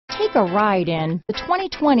Take a ride in the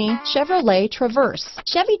 2020 Chevrolet Traverse.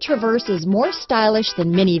 Chevy Traverse is more stylish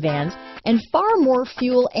than minivans and far more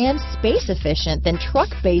fuel and space efficient than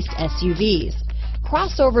truck-based SUVs.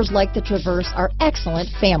 Crossovers like the Traverse are excellent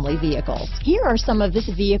family vehicles. Here are some of this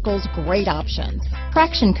vehicle's great options: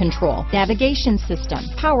 traction control, navigation system,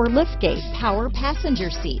 power liftgate, power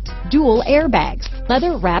passenger seat, dual airbags,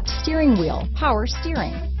 leather-wrapped steering wheel, power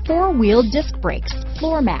steering, four-wheel disc brakes,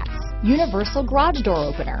 floor mats, universal garage door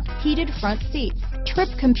opener, heated front seats, trip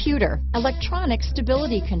computer, electronic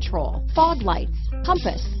stability control, fog lights,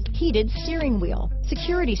 compass, heated steering wheel,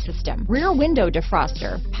 security system, rear window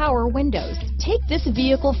defroster, power windows. Take this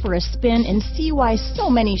vehicle for a spin and see why so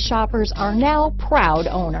many shoppers are now proud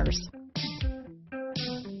owners.